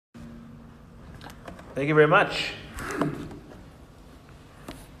Thank you very much.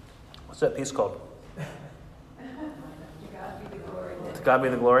 What's that piece called? To God be the glory. To God be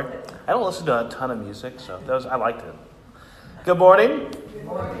the glory. I don't listen to a ton of music, so I liked it. Good morning. Good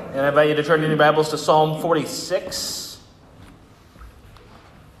morning. And I invite you to turn in your Bibles to Psalm 46.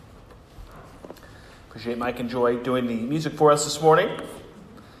 Appreciate Mike and Joy doing the music for us this morning.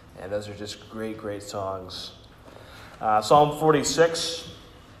 And those are just great, great songs. Psalm 46.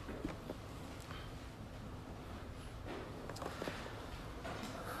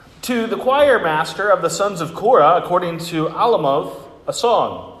 To the choir master of the sons of Korah, according to Alamoth, a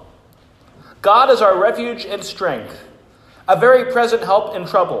song. God is our refuge and strength, a very present help in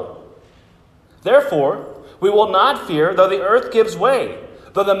trouble. Therefore, we will not fear, though the earth gives way,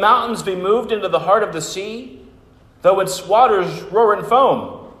 though the mountains be moved into the heart of the sea, though its waters roar and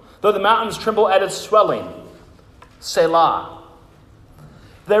foam, though the mountains tremble at its swelling. Selah.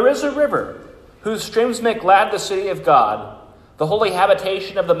 There is a river whose streams make glad the city of God, the holy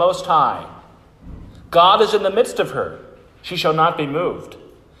habitation of the Most High. God is in the midst of her. She shall not be moved.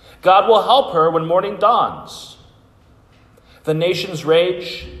 God will help her when morning dawns. The nations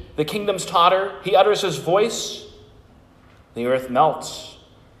rage, the kingdoms totter. He utters his voice. The earth melts.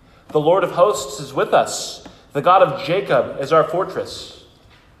 The Lord of hosts is with us. The God of Jacob is our fortress.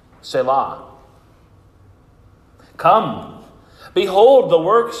 Selah. Come, behold the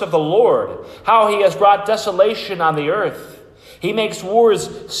works of the Lord, how he has brought desolation on the earth. He makes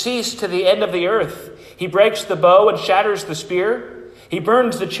wars cease to the end of the earth. He breaks the bow and shatters the spear. He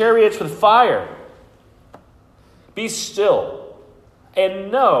burns the chariots with fire. Be still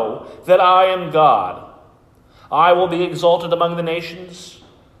and know that I am God. I will be exalted among the nations.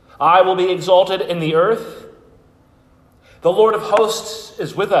 I will be exalted in the earth. The Lord of hosts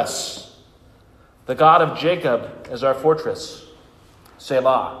is with us. The God of Jacob is our fortress.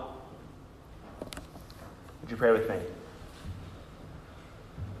 Selah. Would you pray with me?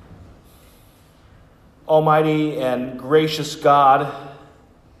 Almighty and gracious God,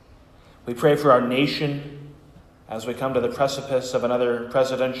 we pray for our nation as we come to the precipice of another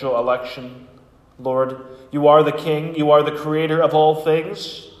presidential election. Lord, you are the King. You are the creator of all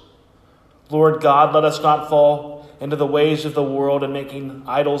things. Lord God, let us not fall into the ways of the world and making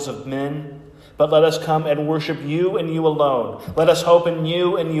idols of men, but let us come and worship you and you alone. Let us hope in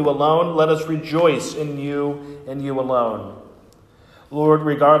you and you alone. Let us rejoice in you and you alone. Lord,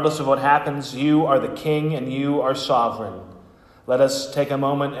 regardless of what happens, you are the King and you are sovereign. Let us take a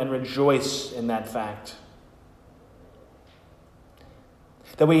moment and rejoice in that fact.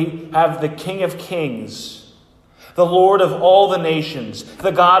 That we have the King of Kings, the Lord of all the nations,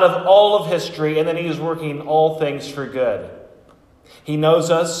 the God of all of history, and that he is working all things for good. He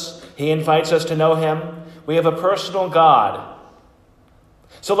knows us. He invites us to know him. We have a personal God.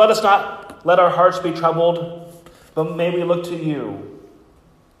 So let us not let our hearts be troubled, but may we look to you.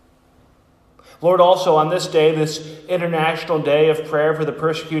 Lord, also on this day, this international day of prayer for the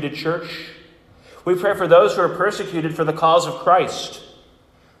persecuted church, we pray for those who are persecuted for the cause of Christ.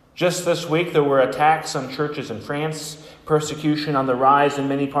 Just this week, there were attacks on churches in France, persecution on the rise in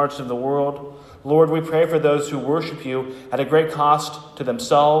many parts of the world. Lord, we pray for those who worship you at a great cost to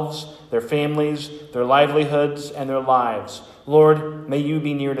themselves, their families, their livelihoods, and their lives. Lord, may you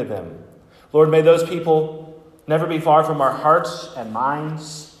be near to them. Lord, may those people never be far from our hearts and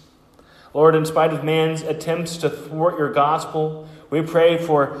minds. Lord, in spite of man's attempts to thwart your gospel, we pray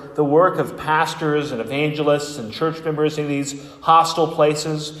for the work of pastors and evangelists and church members in these hostile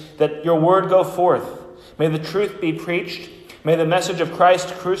places, that your word go forth. May the truth be preached. May the message of Christ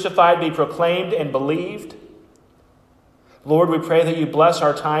crucified be proclaimed and believed. Lord, we pray that you bless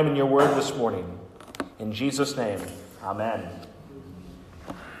our time in your word this morning. In Jesus' name, amen.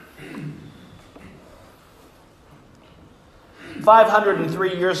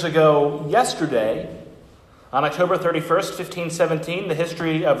 503 years ago yesterday, on October 31st, 1517, the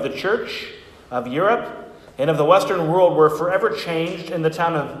history of the Church, of Europe, and of the Western world were forever changed in the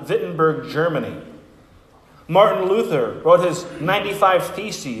town of Wittenberg, Germany. Martin Luther wrote his 95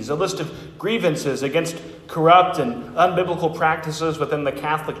 Theses, a list of grievances against corrupt and unbiblical practices within the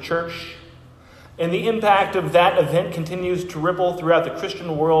Catholic Church. And the impact of that event continues to ripple throughout the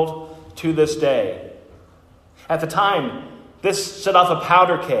Christian world to this day. At the time, this set off a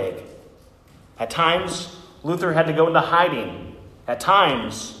powder keg. At times, Luther had to go into hiding. At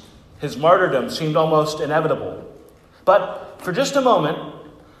times, his martyrdom seemed almost inevitable. But for just a moment,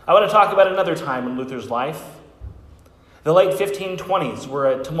 I want to talk about another time in Luther's life. The late 1520s were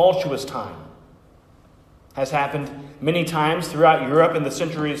a tumultuous time. Has happened many times throughout Europe in the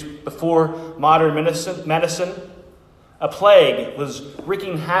centuries before modern medicine. A plague was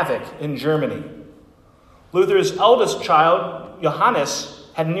wreaking havoc in Germany. Luther's eldest child, Johannes,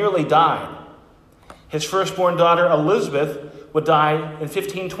 had nearly died. His firstborn daughter, Elizabeth, would die in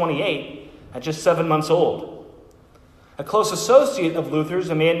 1528 at just 7 months old. A close associate of Luther's,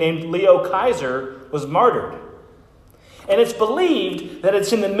 a man named Leo Kaiser, was martyred. And it's believed that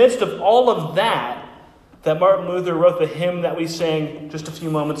it's in the midst of all of that Martin Luther wrote the hymn that we sang just a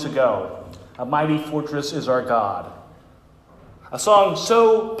few moments ago, "A Mighty Fortress is Our God." A song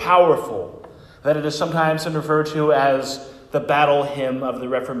so powerful that it is sometimes referred to as the battle hymn of the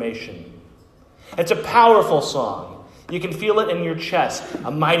Reformation. It's a powerful song. You can feel it in your chest. A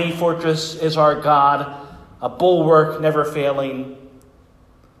mighty fortress is our God, a bulwark never failing.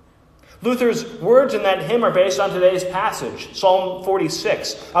 Luther's words in that hymn are based on today's passage, Psalm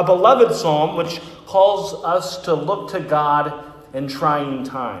 46, a beloved psalm which calls us to look to God in trying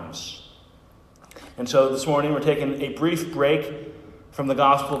times. And so this morning we're taking a brief break from the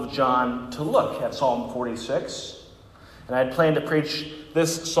Gospel of John to look at Psalm 46. And I had planned to preach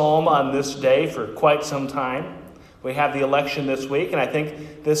this psalm on this day for quite some time. We have the election this week, and I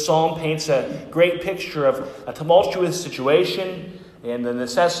think this psalm paints a great picture of a tumultuous situation and the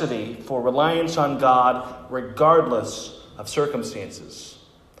necessity for reliance on God regardless of circumstances.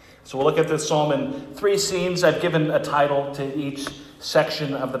 So we'll look at this psalm in 3 scenes. I've given a title to each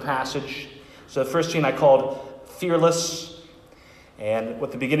section of the passage. So the first scene I called Fearless. And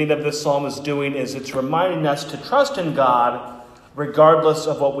what the beginning of this psalm is doing is it's reminding us to trust in God regardless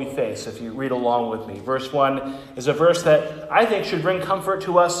of what we face, if you read along with me. Verse 1 is a verse that I think should bring comfort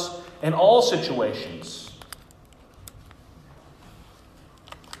to us in all situations.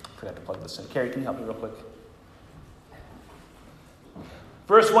 Forgot to plug this in. Carrie, can you help me real quick?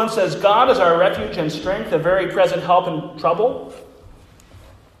 Verse 1 says, God is our refuge and strength, a very present help in trouble.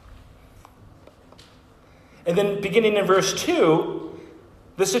 And then beginning in verse 2,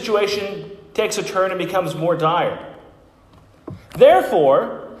 the situation takes a turn and becomes more dire.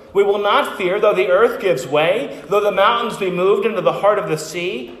 Therefore, we will not fear, though the earth gives way, though the mountains be moved into the heart of the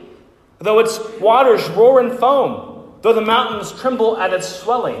sea, though its waters roar and foam, though the mountains tremble at its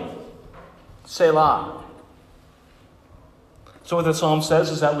swelling. Selah. So what the psalm says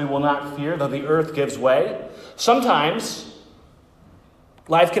is that we will not fear, though the earth gives way. Sometimes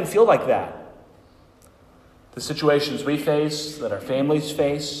life can feel like that. The situations we face, that our families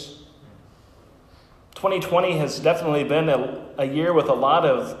face. 2020 has definitely been a year with a lot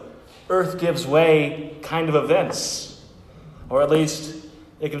of earth gives way kind of events. Or at least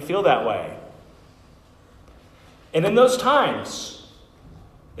it can feel that way. And in those times,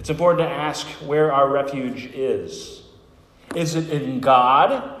 it's important to ask where our refuge is. Is it in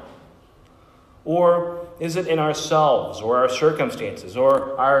God? Or is it in ourselves or our circumstances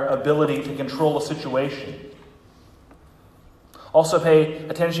or our ability to control a situation? Also pay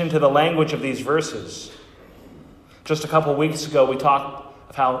attention to the language of these verses. Just a couple weeks ago, we talked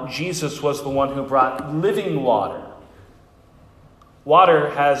of how Jesus was the one who brought living water. Water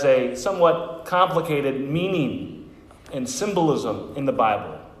has a somewhat complicated meaning and symbolism in the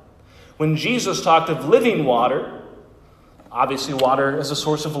Bible. When Jesus talked of living water, obviously water is a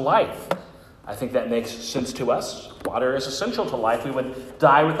source of life. I think that makes sense to us. Water is essential to life. We would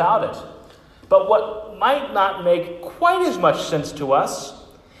die without it. But what might not make quite as much sense to us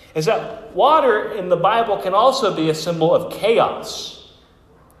is that water in the Bible can also be a symbol of chaos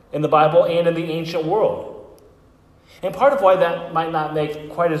in the Bible and in the ancient world. And part of why that might not make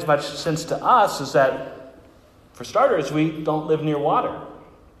quite as much sense to us is that, for starters, we don't live near water.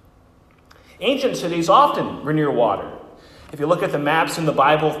 Ancient cities often were near water. If you look at the maps in the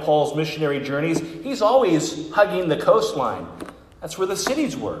Bible of Paul's missionary journeys, he's always hugging the coastline. That's where the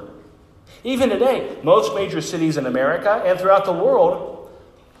cities were. Even today, most major cities in America and throughout the world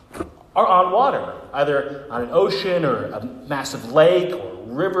are on water, either on an ocean or a massive lake or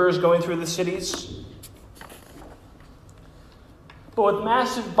rivers going through the cities. But with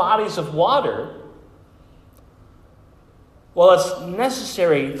massive bodies of water, while it's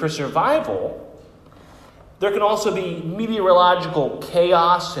necessary for survival, there can also be meteorological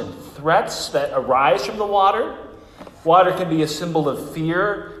chaos and threats that arise from the water. Water can be a symbol of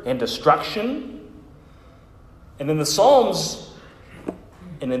fear and destruction. And in the Psalms,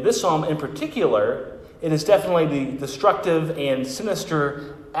 and in this psalm in particular, it is definitely the destructive and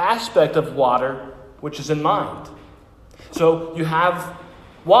sinister aspect of water which is in mind. So you have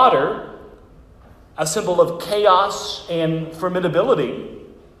water, a symbol of chaos and formidability.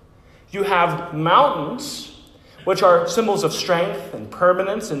 You have mountains, which are symbols of strength and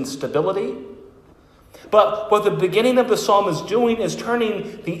permanence and stability. But what the beginning of the psalm is doing is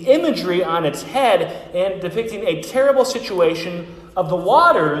turning the imagery on its head and depicting a terrible situation of the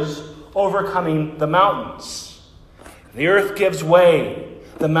waters overcoming the mountains. The earth gives way.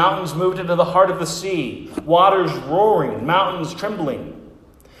 The mountains moved into the heart of the sea. Waters roaring, mountains trembling.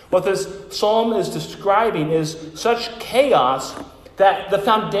 What this psalm is describing is such chaos that the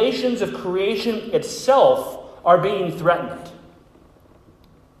foundations of creation itself are being threatened.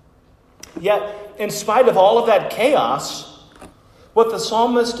 Yet, in spite of all of that chaos, what the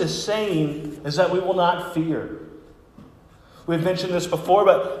psalmist is saying is that we will not fear. We've mentioned this before,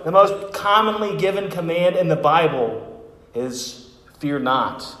 but the most commonly given command in the Bible is fear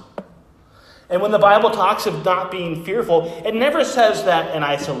not. And when the Bible talks of not being fearful, it never says that in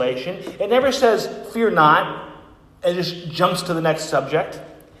isolation. It never says fear not and just jumps to the next subject.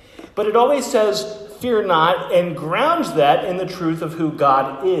 But it always says fear not and grounds that in the truth of who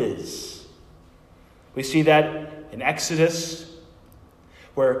God is. We see that in Exodus,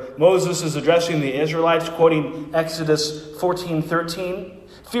 where Moses is addressing the Israelites, quoting Exodus 14:13.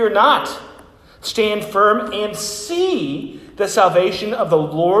 Fear not, stand firm and see the salvation of the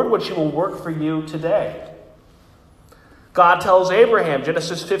Lord, which he will work for you today. God tells Abraham,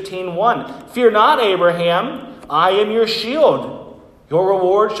 Genesis 15:1, fear not, Abraham, I am your shield. Your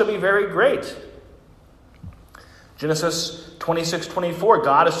reward shall be very great. Genesis 26:24,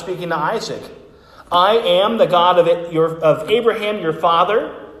 God is speaking to Isaac. I am the God of Abraham, your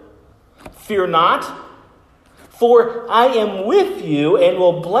father. Fear not, for I am with you and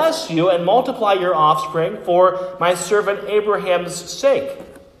will bless you and multiply your offspring for my servant Abraham's sake.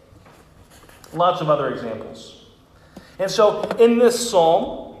 Lots of other examples. And so in this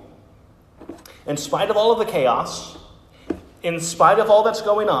psalm, in spite of all of the chaos, in spite of all that's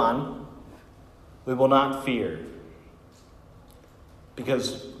going on, we will not fear.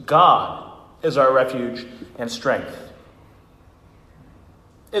 Because God is our refuge and strength.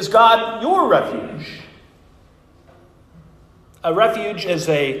 Is God your refuge? A refuge is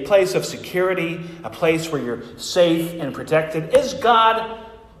a place of security, a place where you're safe and protected. Is God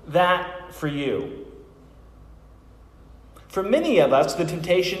that for you? For many of us, the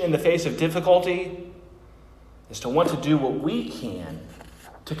temptation in the face of difficulty is to want to do what we can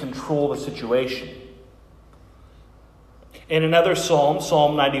to control the situation. In another psalm,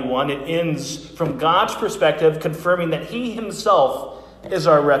 Psalm 91, it ends from God's perspective, confirming that he himself is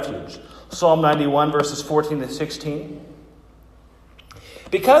our refuge. Psalm 91, verses 14 to 16.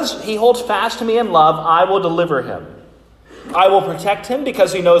 Because he holds fast to me in love, I will deliver him. I will protect him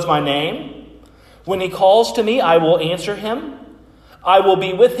because he knows my name. When he calls to me, I will answer him. I will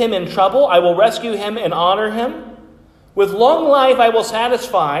be with him in trouble. I will rescue him and honor him. With long life, I will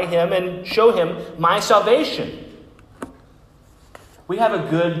satisfy him and show him my salvation. We have a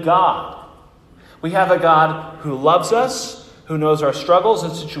good God. We have a God who loves us, who knows our struggles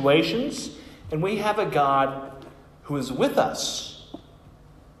and situations, and we have a God who is with us.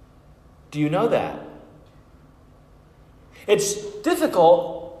 Do you know that? It's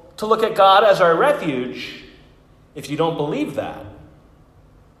difficult to look at God as our refuge if you don't believe that.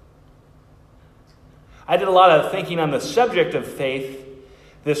 I did a lot of thinking on the subject of faith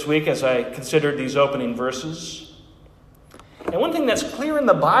this week as I considered these opening verses. And one thing that's clear in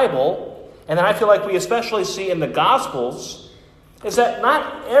the Bible, and that I feel like we especially see in the Gospels, is that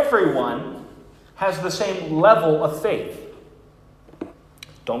not everyone has the same level of faith.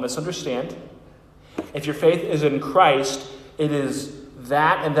 Don't misunderstand. If your faith is in Christ, it is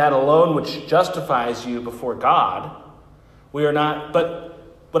that and that alone which justifies you before God. We are not, but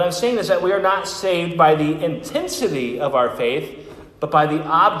what I'm saying is that we are not saved by the intensity of our faith, but by the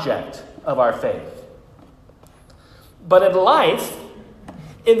object of our faith. But in life,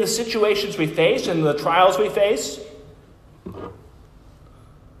 in the situations we face, in the trials we face,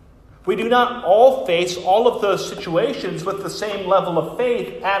 we do not all face all of those situations with the same level of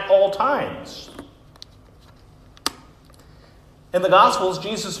faith at all times. In the Gospels,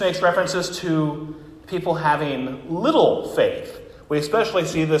 Jesus makes references to people having little faith. We especially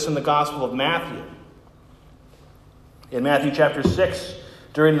see this in the Gospel of Matthew. In Matthew chapter 6,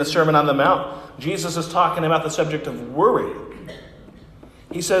 during the Sermon on the Mount, Jesus is talking about the subject of worry.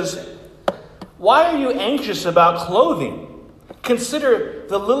 He says, "Why are you anxious about clothing? Consider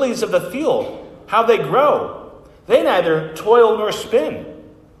the lilies of the field, how they grow. They neither toil nor spin.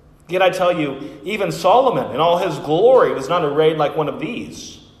 Yet I tell you, even Solomon in all his glory was not arrayed like one of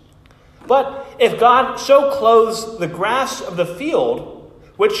these. But if God so clothes the grass of the field,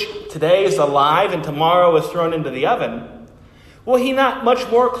 which today is alive and tomorrow is thrown into the oven, will he not much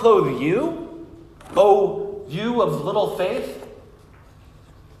more clothe you, O you of little faith?"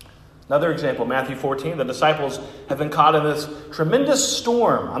 Another example, Matthew 14, the disciples have been caught in this tremendous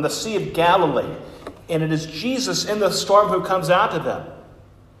storm on the Sea of Galilee, and it is Jesus in the storm who comes out to them.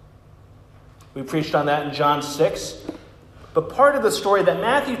 We preached on that in John 6. But part of the story that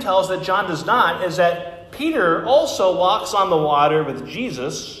Matthew tells that John does not is that Peter also walks on the water with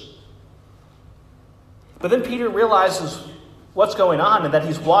Jesus. But then Peter realizes what's going on and that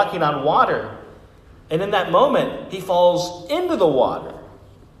he's walking on water. And in that moment, he falls into the water.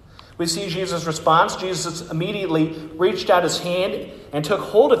 We see Jesus' response. Jesus immediately reached out his hand and took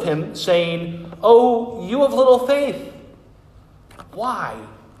hold of him, saying, "Oh, you of little faith, why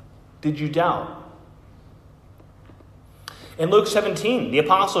did you doubt?" In Luke 17, the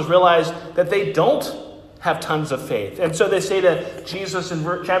apostles realize that they don't have tons of faith. And so they say to Jesus in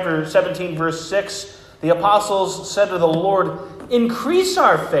chapter 17, verse 6, the apostles said to the Lord, "Increase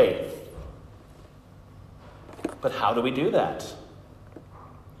our faith." But how do we do that?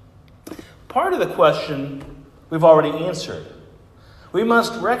 Part of the question we've already answered. We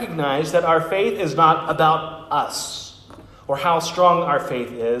must recognize that our faith is not about us or how strong our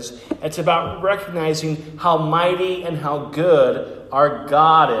faith is. It's about recognizing how mighty and how good our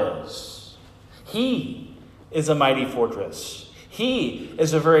God is. He is a mighty fortress. He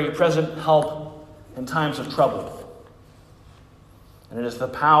is a very present help in times of trouble. And it is the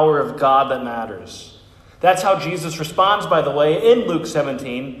power of God that matters. That's how Jesus responds, by the way, in Luke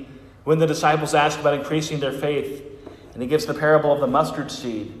 17, when the disciples ask about increasing their faith. And he gives the parable of the mustard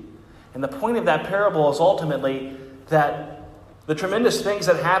seed. And the point of that parable is ultimately that the tremendous things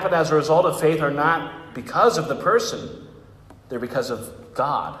that happen as a result of faith are not because of the person. They're because of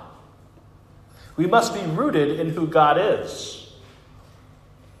God. We must be rooted in who God is.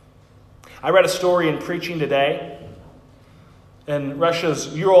 I read a story in preaching today. In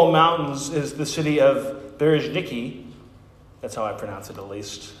Russia's Ural Mountains is the city of Berezhniki. That's how I pronounce it, at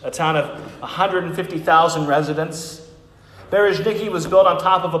least. A town of 150,000 residents. Berezhniki was built on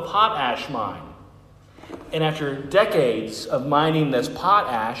top of a potash mine. And after decades of mining this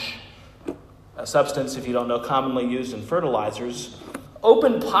potash, a substance, if you don't know, commonly used in fertilizers,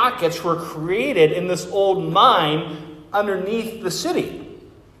 open pockets were created in this old mine underneath the city.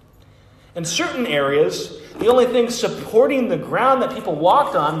 In certain areas, the only thing supporting the ground that people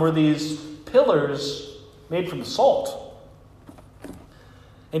walked on were these pillars made from salt.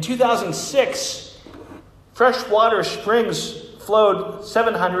 In 2006, freshwater springs flowed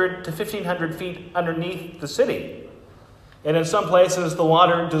 700 to 1,500 feet underneath the city. And in some places, the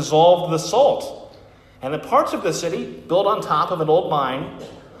water dissolved the salt. And in parts of the city, built on top of an old mine,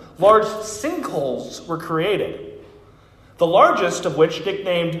 large sinkholes were created. The largest of which,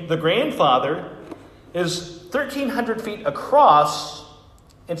 nicknamed the Grandfather, is 1,300 feet across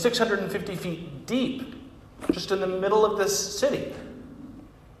and 650 feet deep, just in the middle of this city.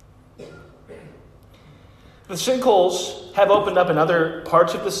 The sinkholes have opened up in other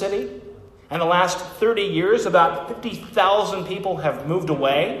parts of the city. In the last 30 years, about 50,000 people have moved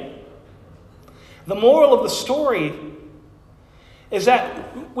away. The moral of the story is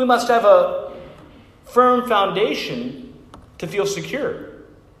that we must have a firm foundation to feel secure.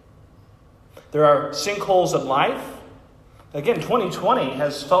 There are sinkholes in life. Again, 2020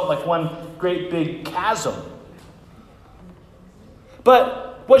 has felt like one great big chasm. But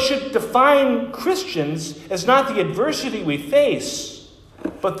what should define Christians is not the adversity we face,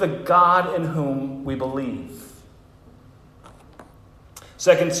 but the God in whom we believe.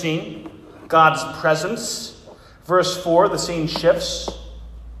 Second scene, God's presence. Verse 4, the scene shifts.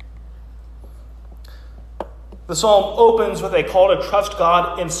 The psalm opens with a call to trust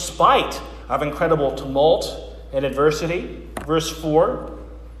God in spite of incredible tumult and adversity. Verse 4,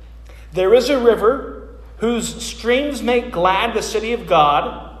 there is a river whose streams make glad the city of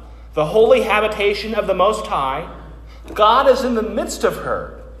God, the holy habitation of the Most High. God is in the midst of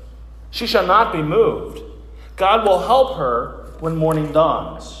her. She shall not be moved. God will help her when morning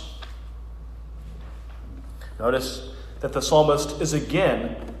dawns. Notice that the psalmist is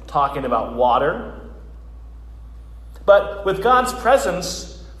again talking about water. But with God's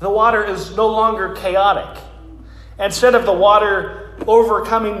presence, the water is no longer chaotic. Instead of the water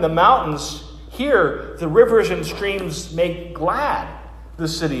overcoming the mountains, here the rivers and streams make glad the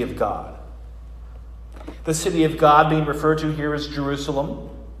city of God. The city of God being referred to here is Jerusalem.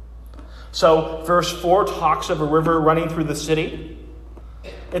 So verse 4 talks of a river running through the city.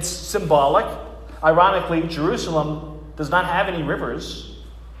 It's symbolic. Ironically, Jerusalem does not have any rivers.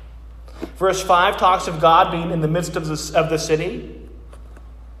 Verse 5 talks of God being in the midst of the city.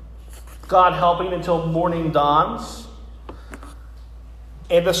 God helping until morning dawns.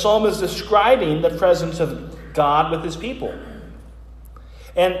 And the psalm is describing the presence of God with his people.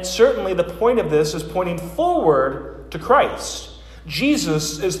 And certainly the point of this is pointing forward to Christ.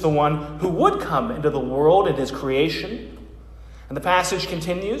 Jesus is the one who would come into the world in his creation. And the passage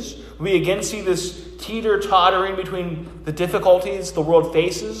continues. We again see this teeter-tottering between the difficulties the world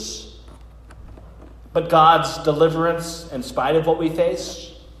faces, but God's deliverance in spite of what we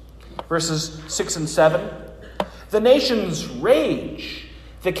face. Verses 6 and 7. The nations rage,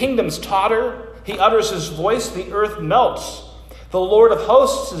 the kingdoms totter. He utters his voice, the earth melts. The Lord of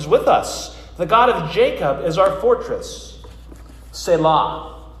hosts is with us. The God of Jacob is our fortress.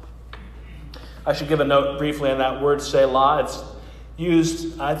 Selah. I should give a note briefly on that word Selah. It's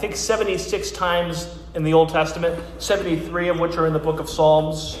used, I think, 76 times in the Old Testament, 73 of which are in the book of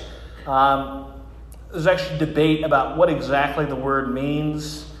Psalms. There's actually debate about what exactly the word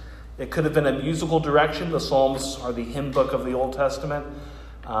means. It could have been a musical direction. The Psalms are the hymn book of the Old Testament.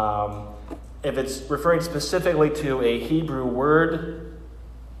 If it's referring specifically to a Hebrew word,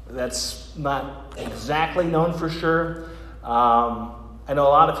 that's not exactly known for sure. I know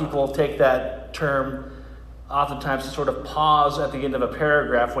a lot of people take that term oftentimes to sort of pause at the end of a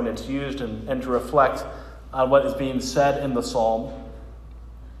paragraph when it's used and to reflect on what is being said in the psalm.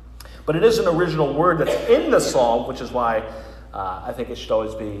 But it is an original word that's in the psalm, which is why I think it should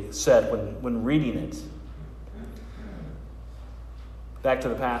always be said when reading it. Back to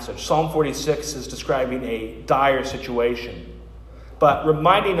the passage. Psalm 46 is describing a dire situation, but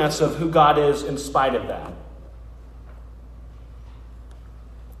reminding us of who God is in spite of that.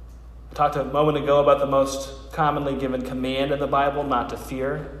 I talked a moment ago about the most commonly given command in the Bible, not to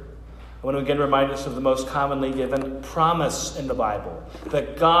fear. I want to again remind us of the most commonly given promise in the Bible,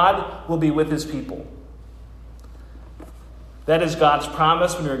 that God will be with his people. That is God's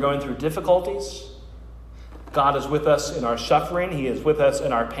promise when we're going through difficulties. God is with us in our suffering. He is with us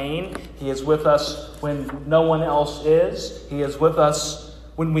in our pain. He is with us when no one else is. He is with us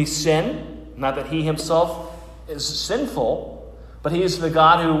when we sin. Not that he himself is sinful, but he is the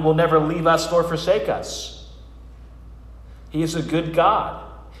God who will never leave us nor forsake us. He is a good God.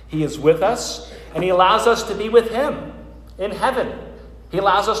 He is with us, and he allows us to be with him in heaven. He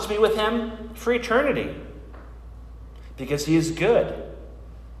allows us to be with him for eternity because he is good.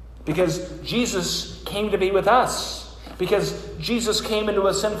 Because Jesus came to be with us. Because Jesus came into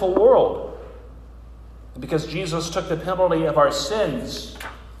a sinful world. And because Jesus took the penalty of our sins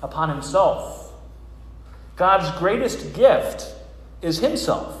upon himself. God's greatest gift is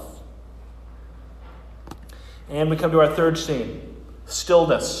himself. And we come to our third scene,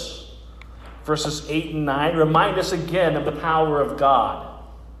 stillness. Verses 8 and 9 remind us again of the power of God.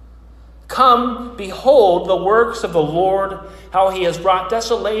 Come, behold the works of the Lord, how he has brought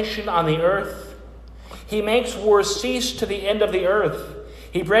desolation on the earth. He makes war cease to the end of the earth.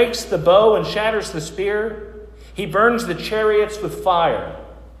 He breaks the bow and shatters the spear. He burns the chariots with fire.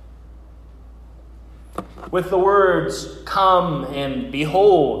 With the words, come and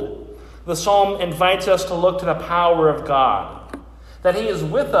behold, the psalm invites us to look to the power of God, that he is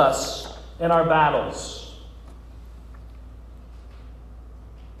with us in our battles.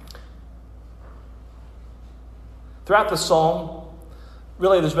 Throughout the psalm,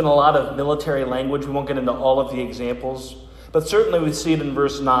 really there's been a lot of military language. We won't get into all of the examples, but certainly we see it in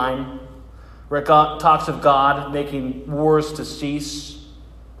verse 9, where it talks of God making wars to cease.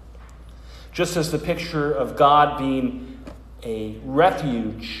 Just as the picture of God being a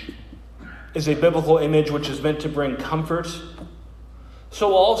refuge is a biblical image which is meant to bring comfort,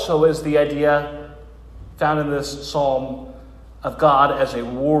 so also is the idea found in this psalm of God as a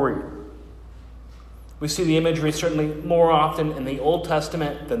warrior. We see the imagery certainly more often in the Old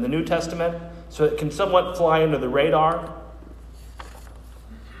Testament than the New Testament, so it can somewhat fly under the radar.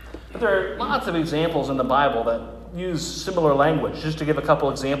 But there are lots of examples in the Bible that use similar language. Just to give a couple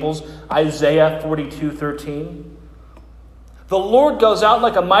examples, Isaiah 42:13. The Lord goes out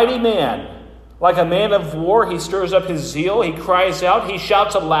like a mighty man. Like a man of war, he stirs up his zeal. He cries out. He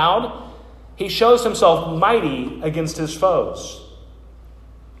shouts aloud. He shows himself mighty against his foes.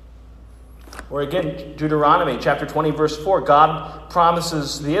 Or again, Deuteronomy chapter 20, verse 4, God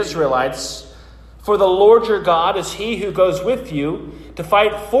promises the Israelites, for the Lord your God is he who goes with you to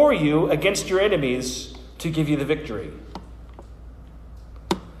fight for you against your enemies to give you the victory.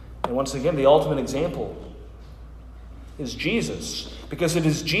 And once again, the ultimate example is Jesus, because it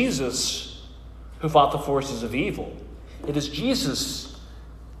is Jesus who fought the forces of evil. It is Jesus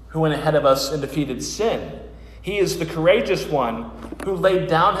who went ahead of us and defeated sin. He is the courageous one who laid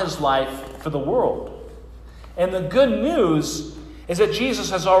down his life for the world. And the good news is that Jesus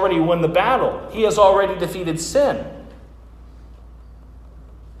has already won the battle. He has already defeated sin.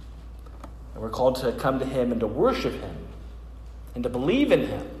 And we're called to come to him and to worship him and to believe in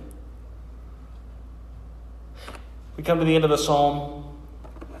him. We come to the end of the psalm,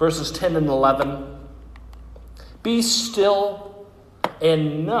 verses 10 and 11. Be still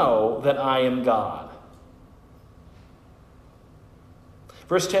and know that I am God.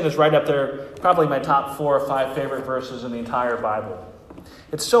 Verse 10 is right up there, probably my top 4 or 5 favorite verses in the entire Bible.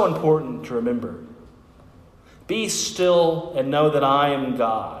 It's so important to remember. Be still and know that I am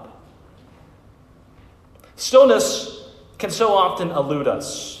God. Stillness can so often elude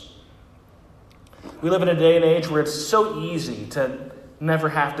us. We live in a day and age where it's so easy to never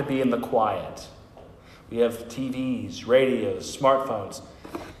have to be in the quiet. We have TVs, radios, smartphones.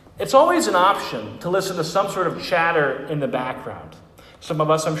 It's always an option to listen to some sort of chatter in the background. Some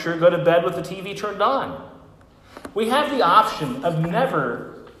of us, I'm sure, go to bed with the TV turned on. We have the option of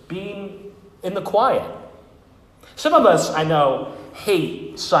never being in the quiet. Some of us, I know,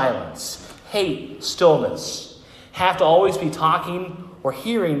 hate silence, hate stillness, have to always be talking or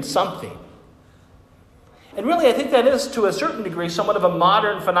hearing something. And really, I think that is, to a certain degree, somewhat of a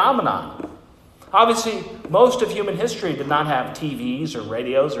modern phenomenon. Obviously, most of human history did not have TVs or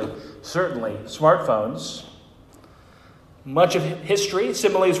radios or certainly smartphones. Much of history,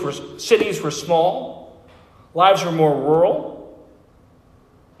 cities were small, lives were more rural.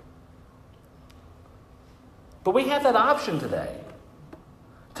 But we have that option today,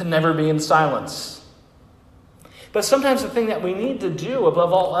 to never be in silence. But sometimes the thing that we need to do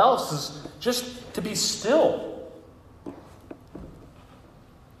above all else is just to be still.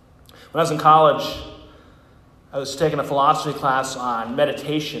 When I was in college, I was taking a philosophy class on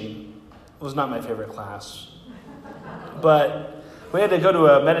meditation. It was not my favorite class. But we had to go to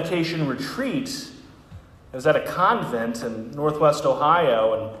a meditation retreat. It was at a convent in Northwest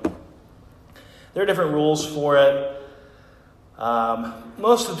Ohio, and there are different rules for it.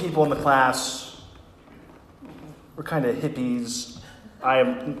 Most of the people in the class were kind of hippies.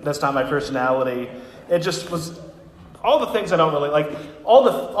 That's not my personality. It just was all the things I don't really like.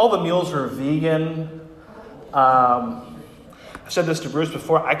 All the meals were vegan. I said this to Bruce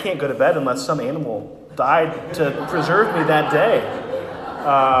before. I can't go to bed unless some animal died to preserve me that day.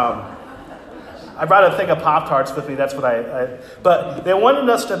 I brought a thing of Pop-Tarts with me. That's what but they wanted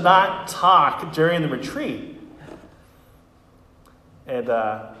us to not talk during the retreat. And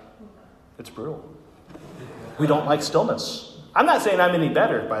it's brutal. We don't like stillness. I'm not saying I'm any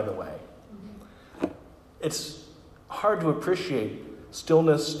better, by the way. It's hard to appreciate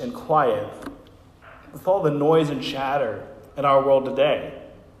stillness and quiet with all the noise and chatter in our world today.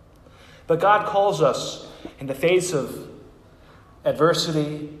 But God calls us in the face of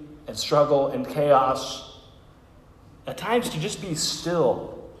adversity and struggle and chaos at times to just be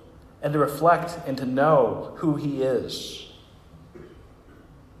still and to reflect and to know who He is.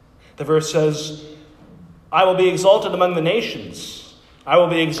 The verse says, I will be exalted among the nations. I will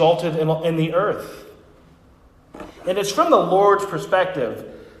be exalted in the earth. And it's from the Lord's perspective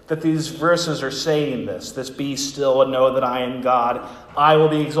that these verses are saying this be still and know that I am God. I will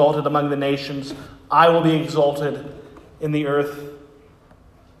be exalted among the nations. I will be exalted in the earth.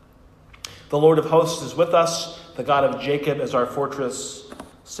 The Lord of hosts is with us. The God of Jacob is our fortress.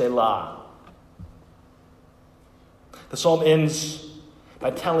 Selah. The psalm ends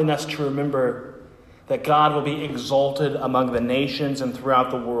by telling us to remember that God will be exalted among the nations and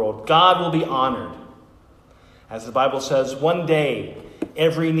throughout the world. God will be honored. As the Bible says, one day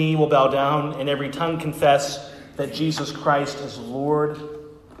every knee will bow down and every tongue confess that Jesus Christ is Lord.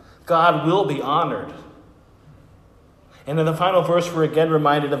 God will be honored. And in the final verse, we're again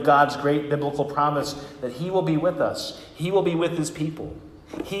reminded of God's great biblical promise that He will be with us. He will be with His people.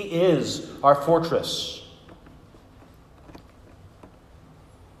 He is our fortress.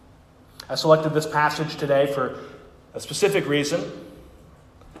 I selected this passage today for a specific reason.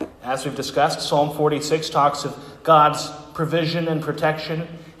 As we've discussed, Psalm 46 talks of God's provision and protection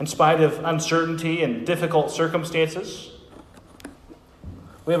in spite of uncertainty and difficult circumstances.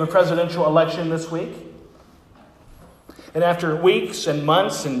 We have a presidential election this week. And after weeks and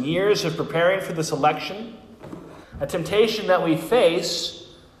months and years of preparing for this election, a temptation that we face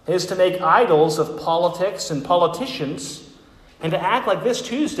is to make idols of politics and politicians and to act like this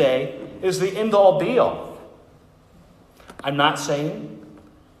Tuesday is the end-all be-all. I'm not saying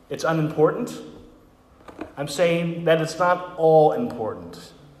it's unimportant. I'm saying that it's not all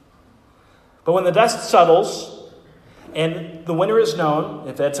important. But when the dust settles and the winner is known,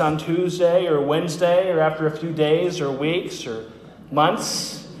 if that's on Tuesday or Wednesday or after a few days or weeks or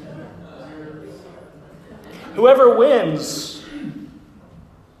months, whoever wins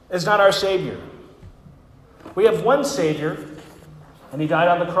is not our Savior. We have one Savior, and He died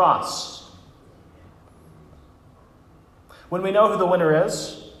on the cross. When we know who the winner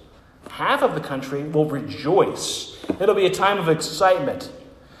is, half of the country will rejoice. It'll be a time of excitement.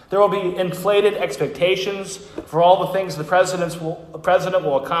 There will be inflated expectations for all the things the president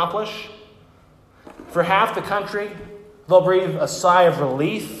will accomplish. For half the country, they'll breathe a sigh of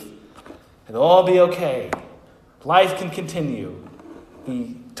relief. It'll all be okay. Life can continue.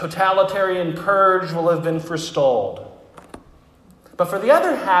 The totalitarian purge will have been forestalled. But for the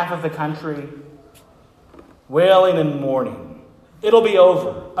other half of the country, wailing and mourning, it'll be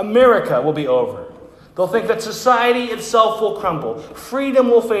over. America will be over. They'll think that society itself will crumble. Freedom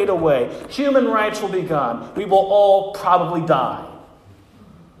will fade away. Human rights will be gone. We will all probably die.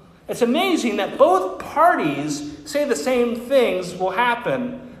 It's amazing that both parties say the same things will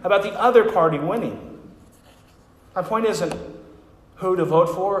happen about the other party winning. My point isn't who to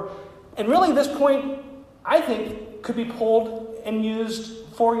vote for. And really, this point, I think, could be pulled and used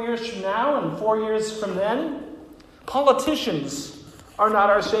 4 years from now and 4 years from then. Politicians are not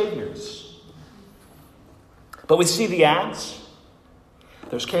our saviors. But we see the ads.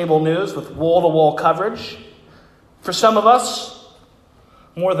 There's cable news with wall-to-wall coverage. For some of us,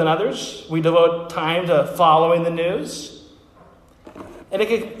 more than others, we devote time to following the news. And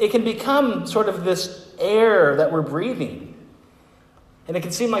it can become sort of this air that we're breathing. And it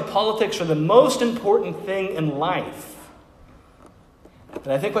can seem like politics are the most important thing in life.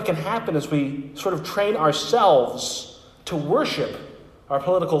 And I think what can happen is we sort of train ourselves to worship our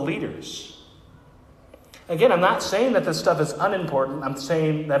political leaders. Again, I'm not saying that this stuff is unimportant. I'm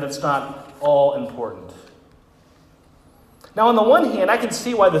saying that it's not all important. Now, on the one hand, I can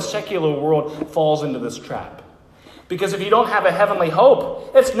see why the secular world falls into this trap. Because if you don't have a heavenly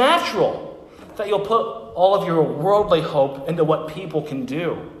hope, it's natural that you'll put all of your worldly hope into what people can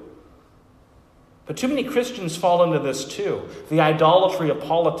do. But too many Christians fall into this too, the idolatry of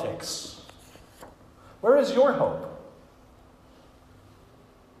politics. Where is your hope?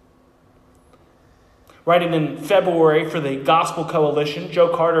 Writing in February for the Gospel Coalition, Joe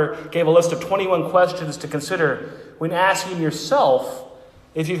Carter gave a list of 21 questions to consider when asking yourself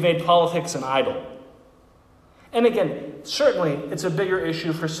if you've made politics an idol. And again, certainly it's a bigger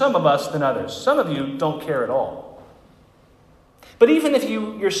issue for some of us than others. Some of you don't care at all. But even if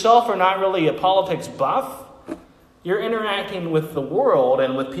you yourself are not really a politics buff, you're interacting with the world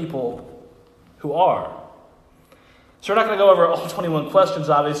and with people who are. So we're not going to go over all 21 questions,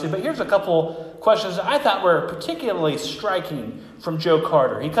 obviously, but here's a couple questions that I thought were particularly striking from Joe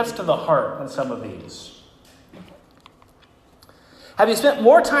Carter. He cuts to the heart on some of these. Have you spent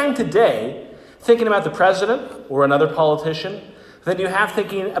more time today thinking about the president or another politician than you have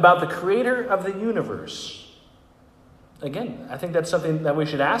thinking about the creator of the universe? Again, I think that's something that we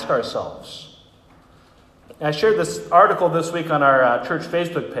should ask ourselves. And I shared this article this week on our church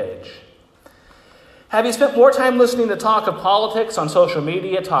Facebook page. Have you spent more time listening to talk of politics on social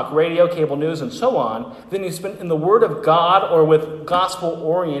media, talk radio, cable news, and so on, than you spent in the Word of God or with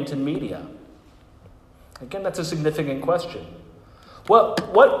gospel-oriented media? Again, that's a significant question.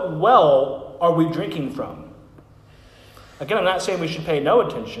 What well are we drinking from? Again, I'm not saying we should pay no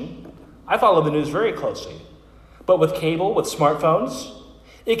attention. I follow the news very closely. But with cable, with smartphones,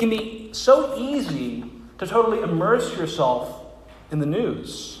 it can be so easy to totally immerse yourself in the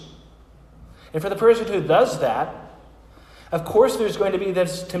news. And for the person who does that, of course there's going to be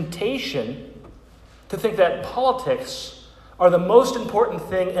this temptation to think that politics are the most important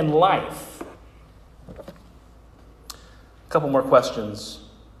thing in life. A couple more questions.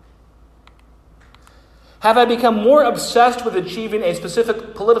 Have I become more obsessed with achieving a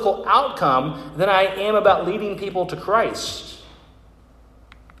specific political outcome than I am about leading people to Christ?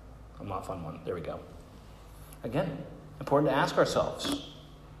 I'm off on one. There we go. Again, important to ask ourselves.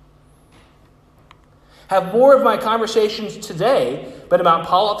 Have more of my conversations today been about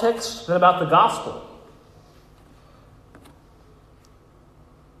politics than about the gospel?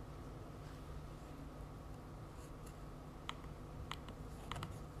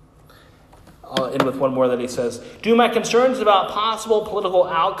 I'll end with one more that he says. Do my concerns about possible political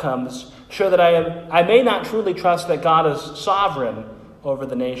outcomes show that I may not truly trust that God is sovereign over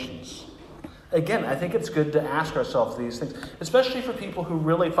the nations? Again, I think it's good to ask ourselves these things, especially for people who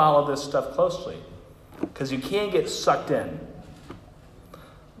really follow this stuff closely, because you can get sucked in.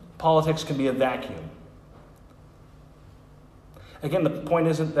 Politics can be a vacuum. Again, the point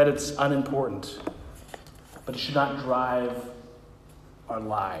isn't that it's unimportant, but it should not drive our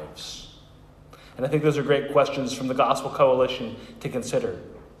lives. And I think those are great questions from the Gospel Coalition to consider.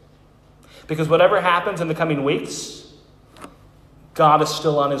 Because whatever happens in the coming weeks, God is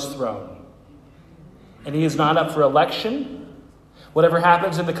still on his throne. And he is not up for election. Whatever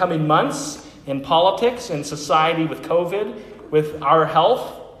happens in the coming months, in politics, in society, with COVID, with our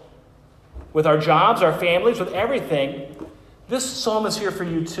health, with our jobs, our families, with everything, this psalm is here for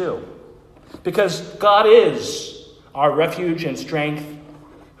you too. Because God is our refuge and strength,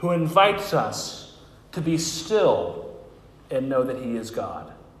 who invites us to be still and know that he is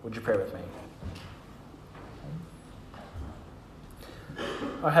God. Would you pray with me?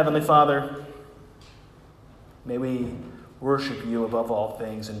 Our Heavenly Father, may we worship you above all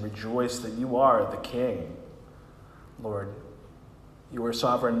things and rejoice that you are the King. Lord, you are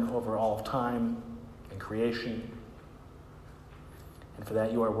sovereign over all of time and creation. And for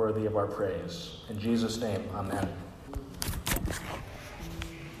that you are worthy of our praise. In Jesus' name, amen.